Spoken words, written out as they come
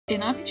In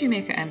RPG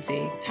Maker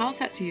MZ,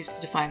 tilesets are used to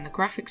define the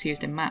graphics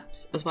used in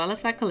maps, as well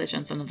as their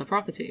collisions and other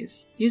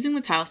properties. Using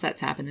the Tileset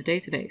tab in the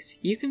database,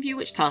 you can view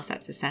which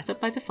tilesets are set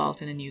up by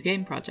default in a new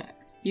game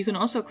project. You can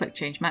also click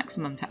Change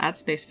Maximum to add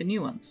space for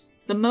new ones.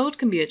 The mode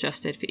can be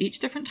adjusted for each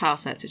different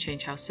tileset to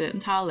change how certain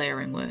tile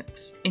layering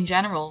works. In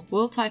general,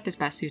 world type is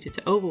best suited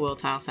to overworld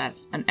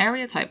tilesets, and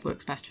area type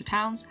works best for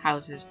towns,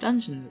 houses,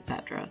 dungeons,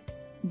 etc.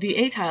 The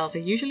A tiles are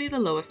usually the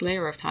lowest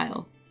layer of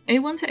tile.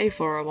 A1 to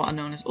A4 are what are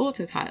known as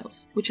auto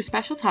tiles, which are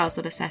special tiles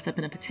that are set up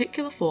in a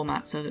particular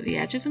format so that the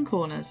edges and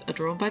corners are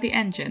drawn by the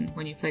engine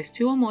when you place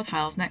two or more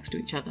tiles next to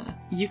each other.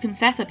 You can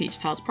set up each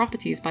tile's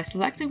properties by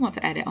selecting what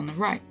to edit on the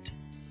right.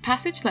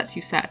 Passage lets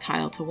you set a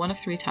tile to one of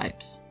three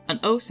types: an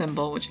O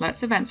symbol which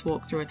lets events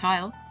walk through a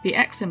tile, the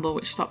X symbol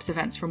which stops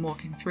events from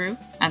walking through,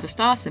 and a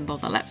star symbol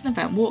that lets an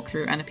event walk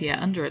through and appear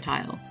under a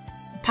tile.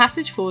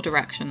 Passage 4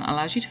 direction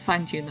allows you to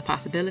fine-tune the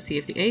passability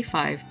of the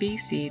A5, B,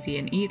 C, D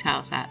and E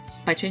tilesets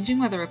by changing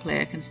whether a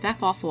player can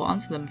step off or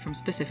onto them from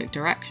specific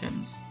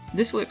directions.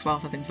 This works well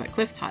for things like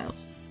cliff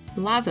tiles.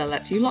 Ladder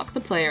lets you lock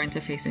the player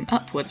into facing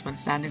upwards when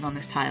standing on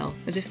this tile,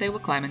 as if they were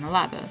climbing a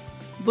ladder.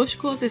 Bush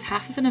causes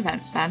half of an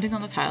event standing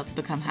on the tile to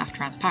become half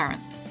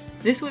transparent.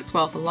 This works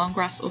well for long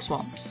grass or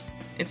swamps.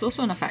 It's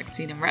also an effect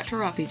seen in retro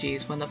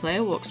RPGs when the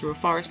player walks through a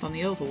forest on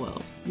the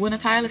overworld. When a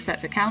tile is set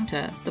to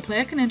counter, the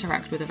player can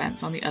interact with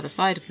events on the other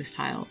side of this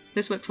tile.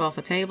 This works well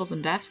for tables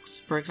and desks,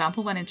 for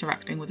example when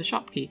interacting with a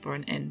shopkeep or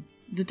an inn.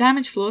 The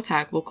damage floor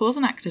tag will cause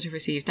an actor to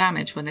receive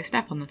damage when they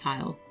step on the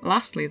tile.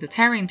 Lastly, the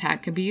terrain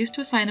tag can be used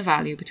to assign a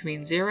value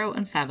between 0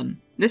 and 7.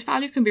 This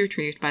value can be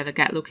retrieved by the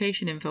get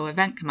location info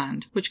event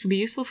command, which can be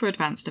useful for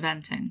advanced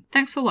eventing.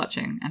 Thanks for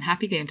watching, and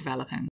happy game developing.